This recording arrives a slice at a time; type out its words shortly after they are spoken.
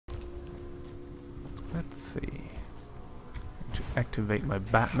Let's see. To activate my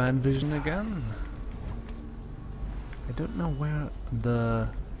Batman vision again. I don't know where the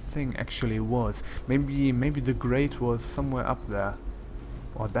thing actually was. Maybe the grate was somewhere up there.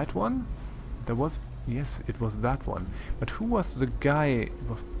 Or that one? There was... Yes, it was that one. But who was the guy? It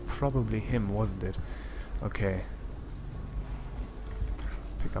was probably him, wasn't it? Okay.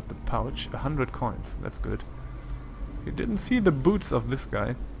 Pick up the pouch. 100 coins. That's good. You didn't see the boots of this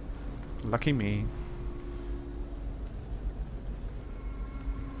guy. Lucky me.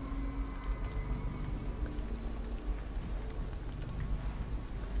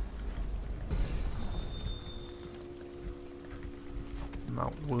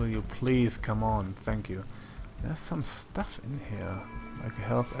 Now, will you please come on? Thank you. There's some stuff in here, like a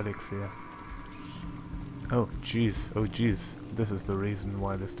health elixir. Oh jeez, oh jeez. This is the reason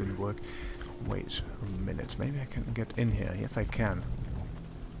why this didn't work. Wait a minute, maybe I can get in here. Yes, I can.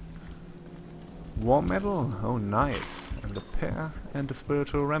 War metal? Oh, nice. And the pear and the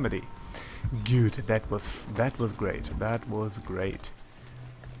spiritual remedy. Good. That was great. That was great.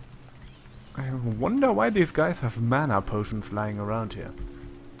 I wonder why these guys have mana potions lying around here.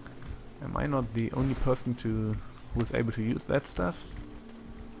 Am I not the only person who is able to use that stuff?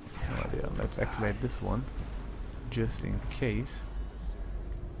 No idea. Let's activate this one, just in case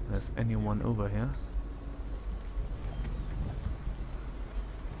there's anyone over here.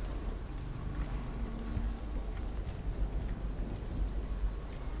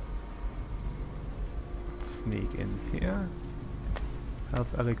 Let's sneak in here.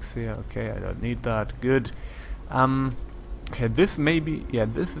 Health elixir, okay, I don't need that. Good. Okay, this maybe, yeah,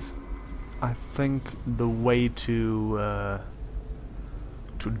 this is, I think, the way to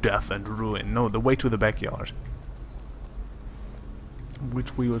death and ruin. No, the way to the backyard,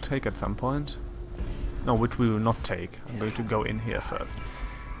 which we will take at some point. No, which we will not take. I'm going to go in here first.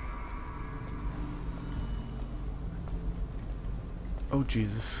 Oh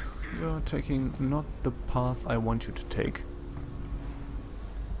Jesus, you're taking not the path I want you to take.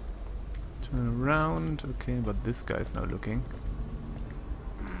 Turn around, okay, but this guy's now looking.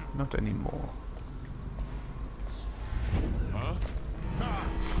 Not anymore. Huh?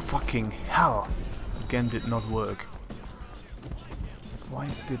 Fucking hell! Again did not work. Why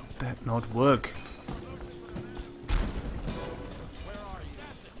did that not work?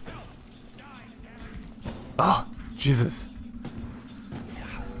 Oh, Jesus!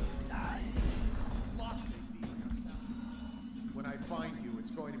 When I find you,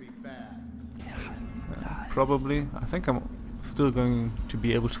 it's going to be bad. Probably. I think I'm still going to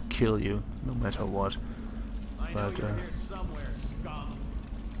be able to kill you, no matter what. But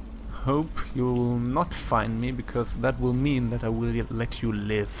hope you will not find me, because that will mean that I will let you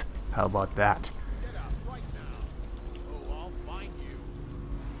live. How about that?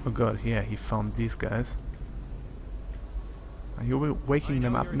 Oh god, yeah, he found these guys. Are you waking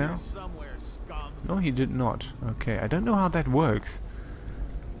them up now? No, he did not. Okay, I don't know how that works.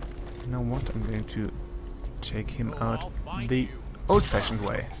 You know what? I'm going to take him out the old-fashioned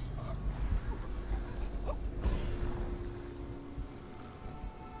way.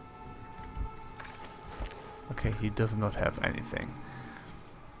 Okay, he does not have anything.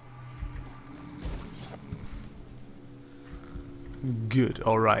 Good,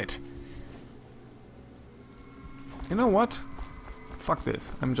 alright. You know what? Fuck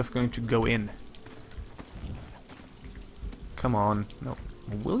this. I'm just going to go in. Come on. No.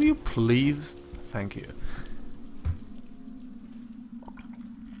 Will you please? Thank you.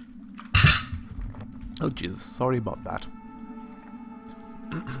 Oh Jesus, sorry about that.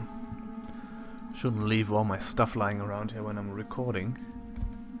 Shouldn't leave all my stuff lying around here when I'm recording.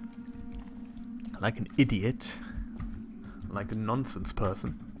 Like an idiot. Like a nonsense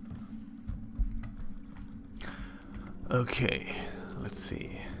person. Okay, let's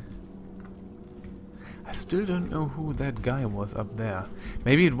see. I still don't know who that guy was up there.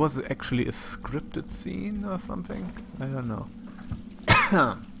 Maybe it was actually a scripted scene or something? I don't know.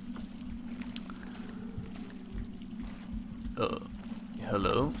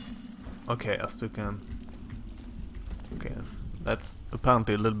 Hello? Okay, I still can. Okay, that's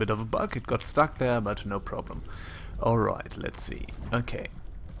apparently a little bit of a bug. It got stuck there, but no problem. Alright, let's see. Okay.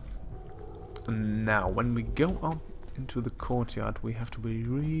 Now, when we go out into the courtyard, we have to be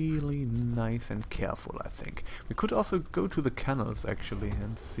really nice and careful, I think. We could also go to the canals, actually,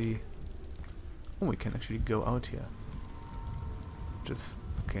 and see... Oh, we can actually go out here. Just...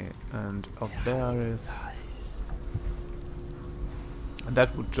 Okay, and up there is... And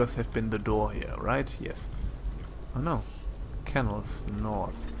that would just have been the door here, right? Yes. Oh no. Canals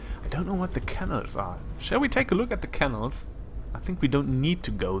north. I don't know what the canals are. Shall we take a look at the canals? I think we don't need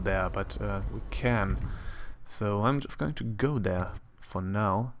to go there, but we can. So I'm just going to go there for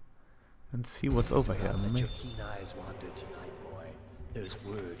now and see what's over here. Let your keen eyes wander tonight, boy. There's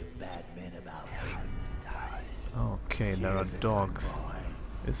word of bad men about. Okay, there are dogs.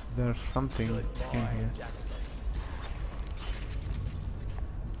 Is there something in here?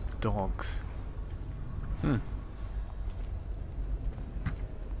 Dogs. Okay,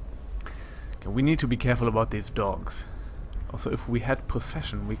 we need to be careful about these dogs. Also, if we had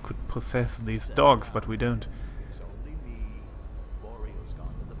possession, we could possess these dogs, but we don't. It's only me. Boreal's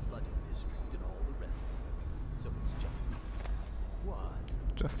gone to the flooding district and all the rest of them. So it's just me.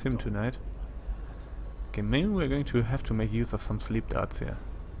 What? Just him tonight. Okay, maybe we're going to have to make use of some sleep darts here.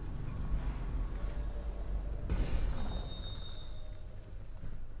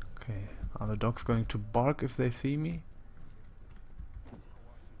 Okay, are the dogs going to bark if they see me?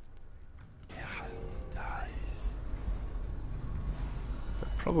 They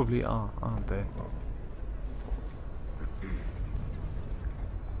probably are, aren't they?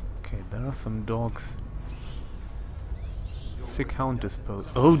 Okay, there are some dogs. Sick hound disposed.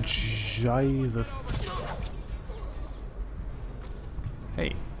 Oh, Jesus.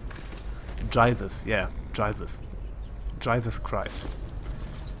 Hey. Jesus, yeah, Jesus. Jesus Christ.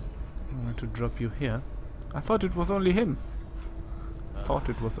 I'm going to drop you here. I thought it was only him. Thought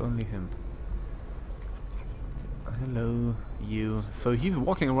it was only him. Hello, you. So he's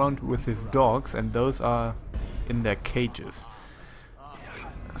walking around with his dogs, and those are in their cages.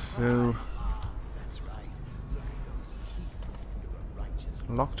 So...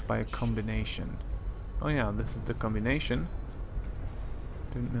 locked by a combination. Oh yeah, this is the combination.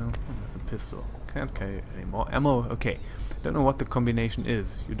 Don't know. Oh, there's a pistol. Can't carry it anymore. Ammo, okay. Don't know what the combination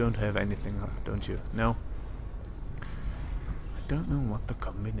is. You don't have anything, don't you? No? I don't know what the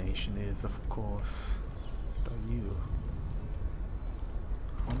combination is, of course. What are you?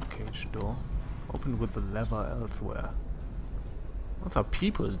 One cage door. Opened with the lever elsewhere. What are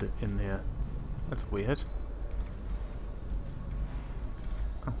people in here? That's weird.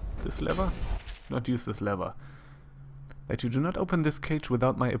 Oh, this lever? Not use this lever. That you do not open this cage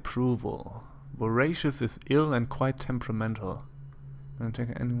without my approval. Voracious is ill and quite temperamental. Don't take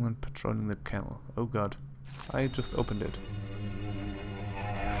anyone patrolling the kennel. Oh god. I just opened it.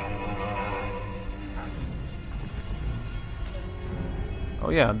 Oh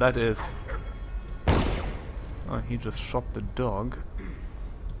yeah, that is... oh, he just shot the dog.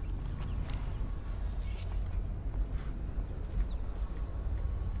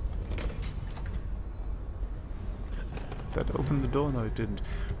 That opened the door? No, it didn't.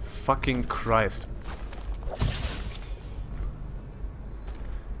 Fucking Christ.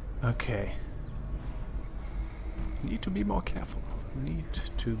 Okay. Need to be more careful. Need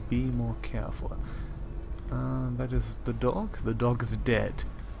to be more careful. That is the dog. The dog is dead.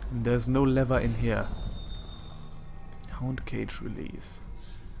 There's no lever in here. Hound cage release.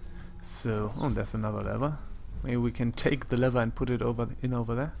 So, oh, there's another lever. Maybe we can take the lever and put it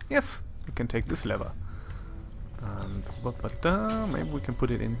over there. Yes, we can take this lever. And maybe we can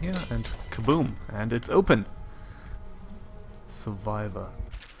put it in here and kaboom, and it's open. Survivor.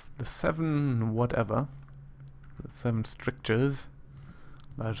 The 7 whatever. The 7 strictures.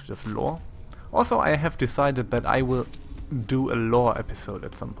 That's just lore. Also, I have decided that I will do a lore episode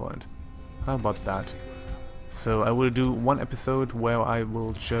at some point. How about that? So I will do one episode where I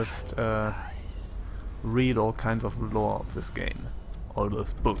will just read all kinds of lore of this game. All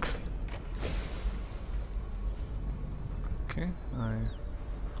those books. Okay, I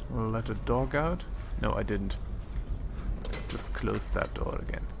let a dog out. No, I didn't. Just close that door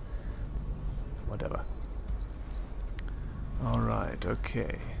again. Whatever. Alright,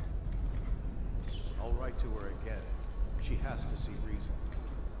 okay. I'll write to her again. She has to see reason.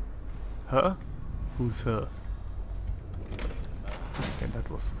 Her? Who's her? Okay,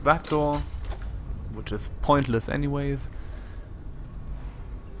 that was that door, which is pointless anyways.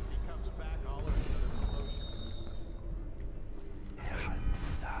 He comes back all in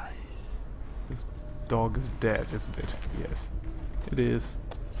This dog is dead, isn't it? Yes, it is.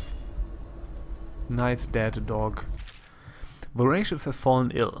 Nice dead dog. Voracious has fallen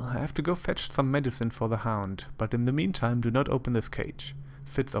ill. I have to go fetch some medicine for the hound, but in the meantime do not open this cage.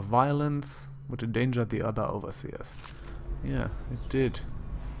 Fits of violence would endanger the other overseers. Yeah, it did.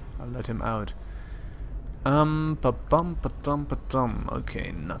 I'll let him out. Okay,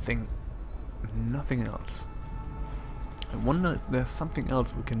 nothing else. I wonder if there's something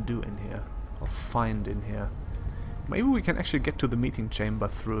else we can do in here, or find in here. Maybe we can actually get to the meeting chamber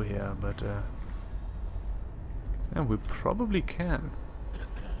through here, but yeah, we probably can.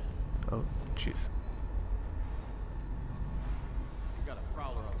 Oh, jeez.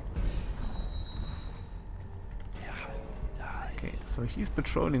 So he's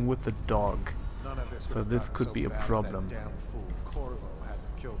patrolling with the dog. None of this would So have this gotten could so be a bad if problem. That damn fool Corvo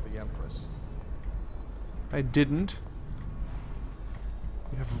hadn't killed the Empress. I didn't.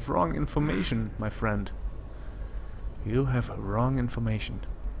 You have wrong information, my friend. You have wrong information.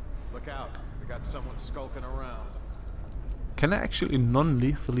 Look out, we got someone skulking around. Can I actually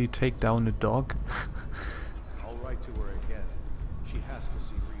non-lethally take down a dog? I'll write to her again. She has to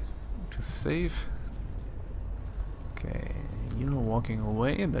see reason. To save. Okay, you're walking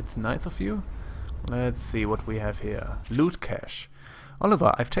away. That's nice of you. Let's see what we have here. Loot cache.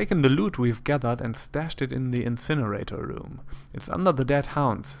 Oliver, I've taken the loot we've gathered and stashed it in the incinerator room. It's under the dead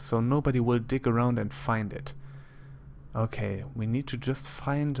hounds, so nobody will dig around and find it. Okay, we need to just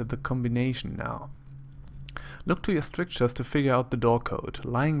find the combination now. Look to your strictures to figure out the door code.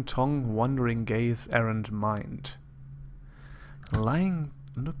 Lying tongue, wandering gaze, errant mind.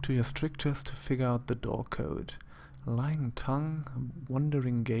 Look to your strictures to figure out the door code. Lying tongue,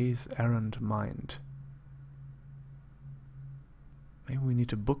 wandering gaze, errant mind. Maybe we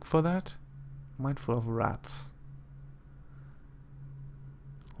need a book for that? Mindful of rats.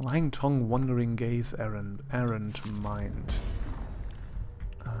 Lying tongue, wandering gaze, errant mind.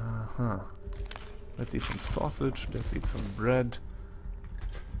 Let's eat some sausage, let's eat some bread.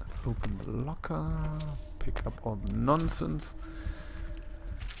 Let's open the locker, pick up all the nonsense.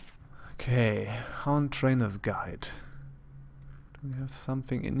 Okay, Hound Trainer's Guide. Do we have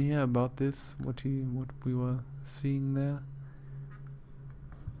something in here about this? What we were seeing there?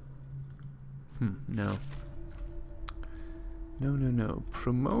 No. No.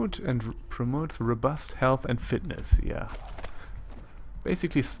 Promotes robust health and fitness, yeah.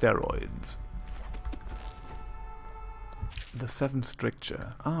 Basically steroids. The 7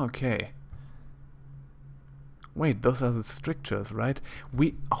 stricture. Ah, okay. Wait, those are the strictures, right?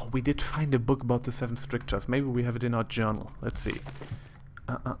 We did find a book about the 7 strictures. Maybe we have it in our journal. Let's see.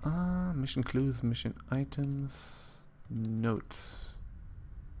 Mission clues, mission items, notes.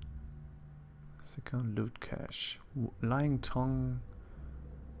 Second loot cache. Lying tongue,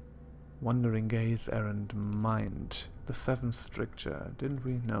 wandering gaze, errant mind. The 7 stricture. Didn't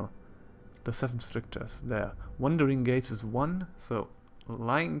we? No. The 7 strictures. There. Wandering gaze is 1. So,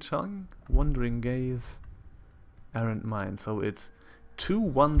 lying tongue, wandering gaze, errant mind. So it's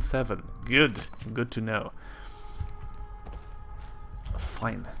 217. Good. Good to know.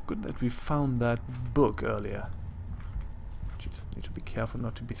 Fine. Good that we found that book earlier. Jeez, need to be careful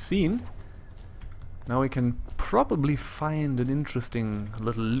not to be seen. Now we can probably find an interesting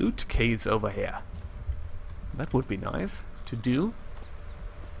little loot case over here. That would be nice to do.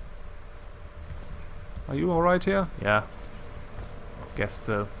 Are you alright here? Yeah. Guessed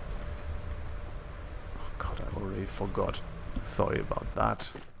so. Oh god, I already forgot. Sorry about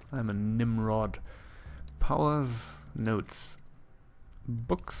that. I'm a Nimrod. Powers, notes,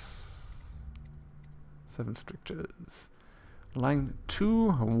 books, 7 strictures. Line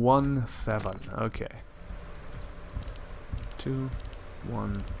 217. Okay.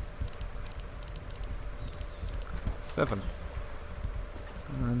 217.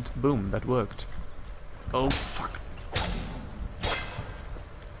 And boom, that worked. Oh fuck.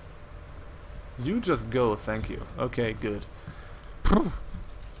 You just go, thank you. Okay, good. I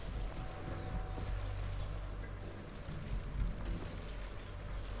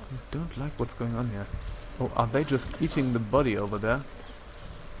don't like what's going on here. Oh, are they just eating the body over there?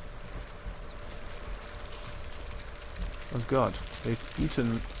 Oh god, they've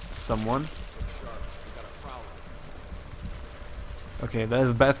eaten someone. Okay,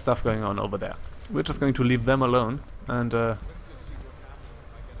 there's bad stuff going on over there. We're just going to leave them alone and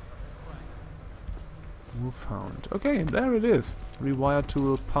Wolfhound. Okay, there it is. Rewired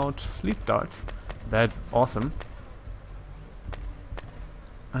to a pouch sleep darts. That's awesome.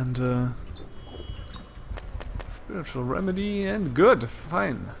 And spiritual remedy and good,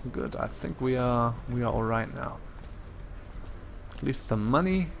 fine, good. I think we are all right now. At least some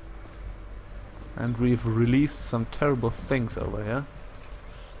money, and we've released some terrible things over here.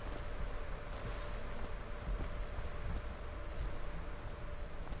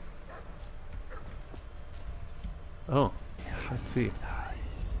 Oh, let's see.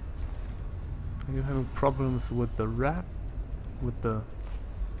 Are you having problems with the rat? With the...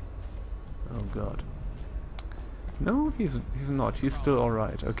 Oh god. No, he's not. He's still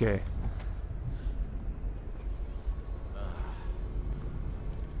alright. Okay.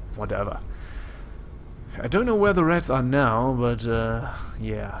 Whatever. I don't know where the rats are now, but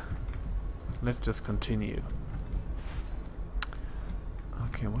yeah. Let's just continue.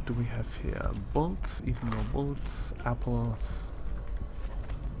 Okay, what do we have here? Bolts, even more bolts, apples.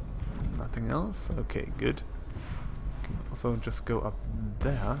 Nothing else? Okay, good. also just go up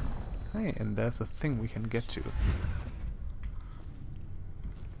there. Hey, and there's a thing we can get to.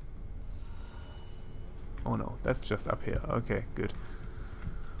 Oh no, that's just up here. Okay, good.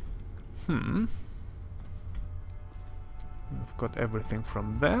 We've got everything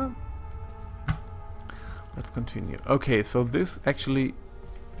from there. Let's continue. Okay, so this actually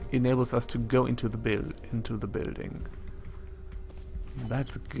enables us to go into the building.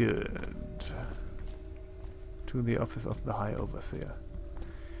 That's good. To the office of the High Overseer.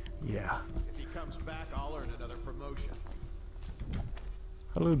 Yeah. If he comes back, I'll earn another promotion.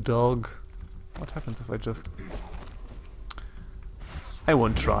 Hello, dog. What happens if I just... I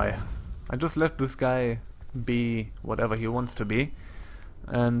won't try. I just let this guy be whatever he wants to be.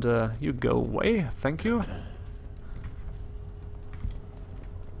 And you go away, thank you.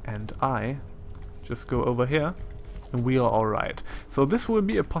 And I just go over here. And we are alright. So this will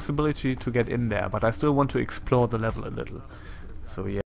be a possibility to get in there, but I still want to explore the level a little. So yeah.